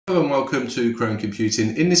Hello and welcome to Chrome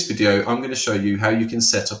Computing. In this video, I'm going to show you how you can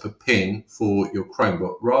set up a PIN for your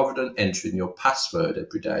Chromebook rather than entering your password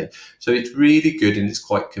every day. So it's really good and it's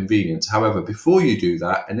quite convenient. However, before you do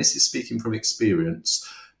that, and this is speaking from experience,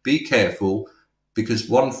 be careful, because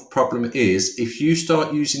one problem is if you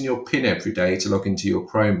start using your PIN every day to log into your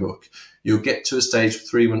Chromebook, you'll get to a stage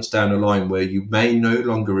 3 months down the line where you may no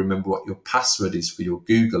longer remember what your password is for your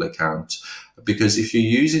Google account. Because if you're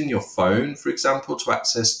using your phone, for example, to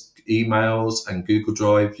access emails and Google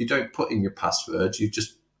Drive, you don't put in your password, you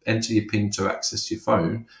just enter your PIN to access your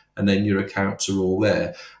phone, and then your accounts are all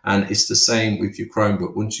there. And it's the same with your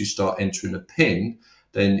Chromebook. Once you start entering a PIN,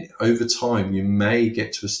 then over time you may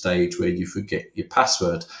get to a stage where you forget your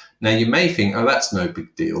password. Now you may think, oh, that's no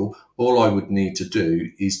big deal. All I would need to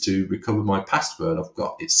do is to recover my password. I've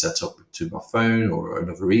got it set up to my phone or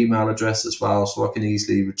another email address as well, so I can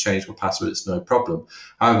easily change my password. It's no problem.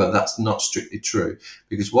 However, that's not strictly true,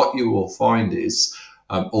 because what you will find is,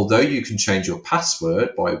 although you can change your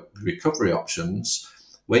password by recovery options,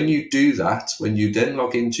 when you do that, when you then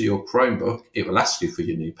log into your Chromebook, it will ask you for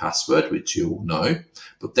your new password, which you all know,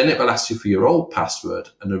 but then it will ask you for your old password.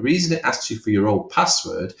 And the reason it asks you for your old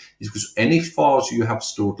password is because any files you have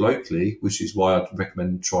stored locally, which is why I'd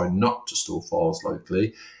recommend trying not to store files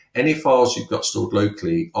locally, any files you've got stored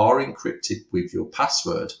locally are encrypted with your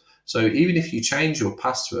password. So even if you change your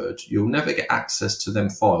password, you'll never get access to them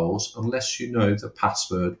files unless you know the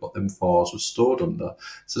password, what them files were stored under.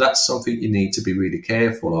 So that's something you need to be really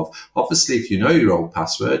careful of. Obviously, if you know your old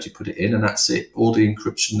password, you put it in and that's it. All the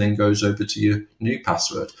encryption then goes over to your new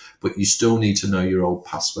password, but you still need to know your old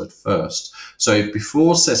password first. So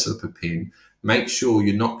before setting up a PIN, make sure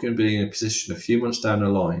you're not going to be in a position a few months down the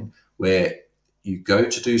line where you go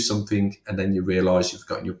to do something and then you realize you've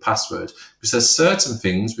forgotten your password. Because there's certain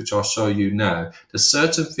things, which I'll show you now, there's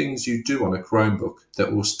certain things you do on a Chromebook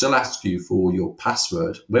that will still ask you for your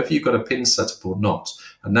password, whether you've got a PIN set up or not.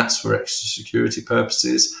 And that's for extra security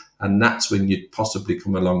purposes. And that's when you'd possibly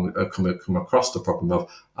come across the problem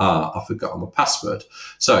of, I've forgotten my password.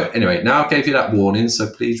 So anyway, now I gave you that warning. So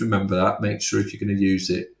please remember that. Make sure if you're going to use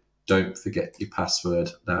it, don't forget your password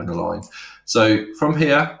down the line. So from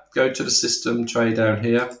here, go to the system tray down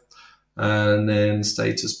here, and then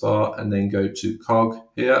status bar, and then go to cog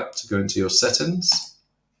here to go into your settings.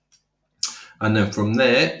 And then from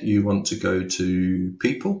there, you want to go to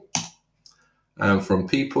people. And from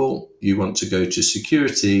people, you want to go to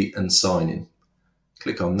security and sign in.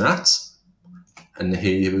 Click on that. And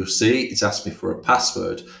here you will see it's asked me for a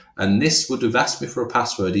password. And this would have asked me for a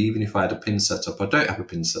password even if I had a PIN set up. I don't have a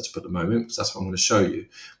PIN set up at the moment because that's what I'm going to show you.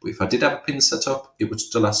 But if I did have a PIN set up, it would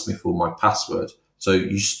still ask me for my password. So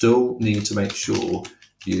you still need to make sure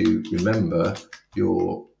you remember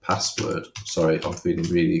your password. Sorry, I'm feeling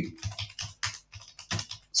really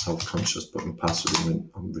self-conscious putting my password in when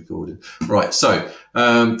I'm recording. Right, so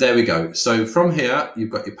there we go. So from here,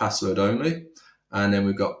 you've got your password only, and then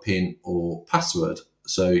we've got PIN or password.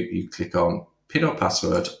 So you click on PIN or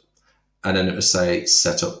password, and then it will say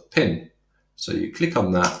set up PIN. So you click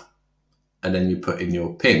on that and then you put in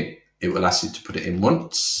your PIN. It will ask you to put it in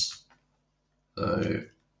once. So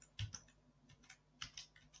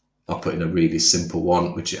I'll put in a really simple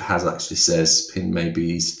one, which it has actually says PIN may be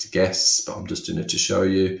easy to guess, but I'm just doing it to show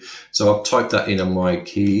you. So I've typed that in on my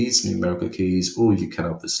keys, numerical keys, or you can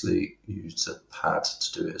obviously use a pad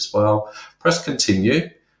to do it as well. Press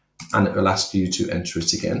continue and it will ask you to enter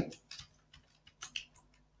it again.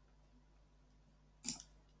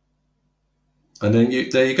 And then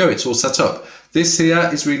there you go, it's all set up. This here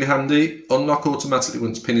is really handy. Unlock automatically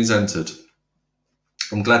once PIN is entered.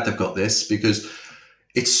 I'm glad they've got this because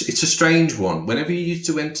it's a strange one. Whenever you used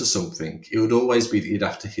to enter something, it would always be that you'd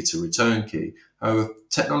have to hit a return key. However,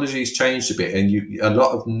 technology has changed a bit, and a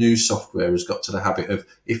lot of new software has got to the habit of,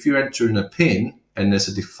 if you're entering a PIN and there's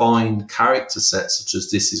a defined character set, such as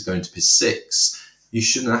this is going to be 6, you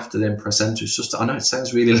shouldn't have to then press enter. It's just, I know it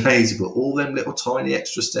sounds really lazy, but all them little tiny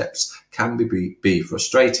extra steps can be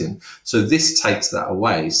frustrating. So this takes that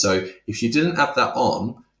away. So if you didn't have that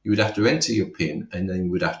on, you would have to enter your PIN and then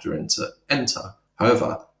you would have to enter.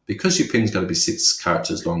 However, because your PIN's got to be 6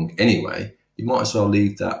 characters long anyway, you might as well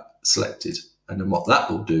leave that selected. And then what that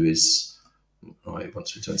will do is, right,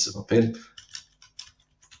 once we enter my PIN,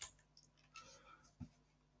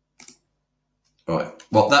 right,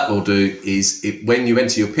 what that will do is when you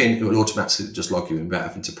enter your PIN, it will automatically just log you in without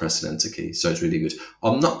having to press an enter key. So it's really good.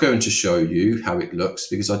 I'm not going to show you how it looks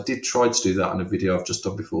because I did try to do that on a video I've just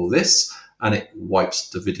done before this, and it wipes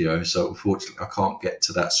the video. So unfortunately, I can't get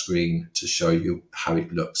to that screen to show you how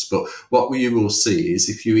it looks. But what you will see is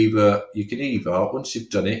if you can either, once you've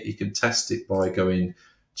done it, you can test it by going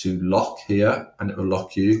to lock here, and it will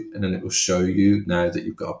lock you, and then it will show you now that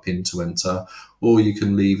you've got a PIN to enter, or you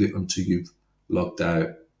can leave it until you've logged out,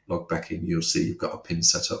 log back in, you'll see you've got a PIN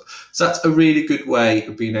set up. So that's a really good way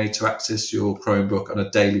of being able to access your Chromebook on a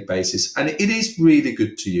daily basis. And it is really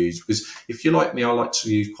good to use, because if you're like me, I like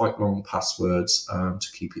to use quite long passwords to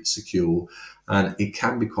keep it secure. And it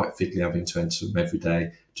can be quite fiddly having to enter them every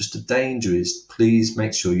day. Just the danger is, please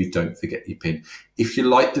make sure you don't forget your PIN. If you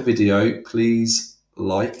like the video, please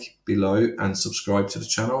like below and subscribe to the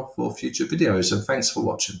channel for future videos. And thanks for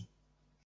watching.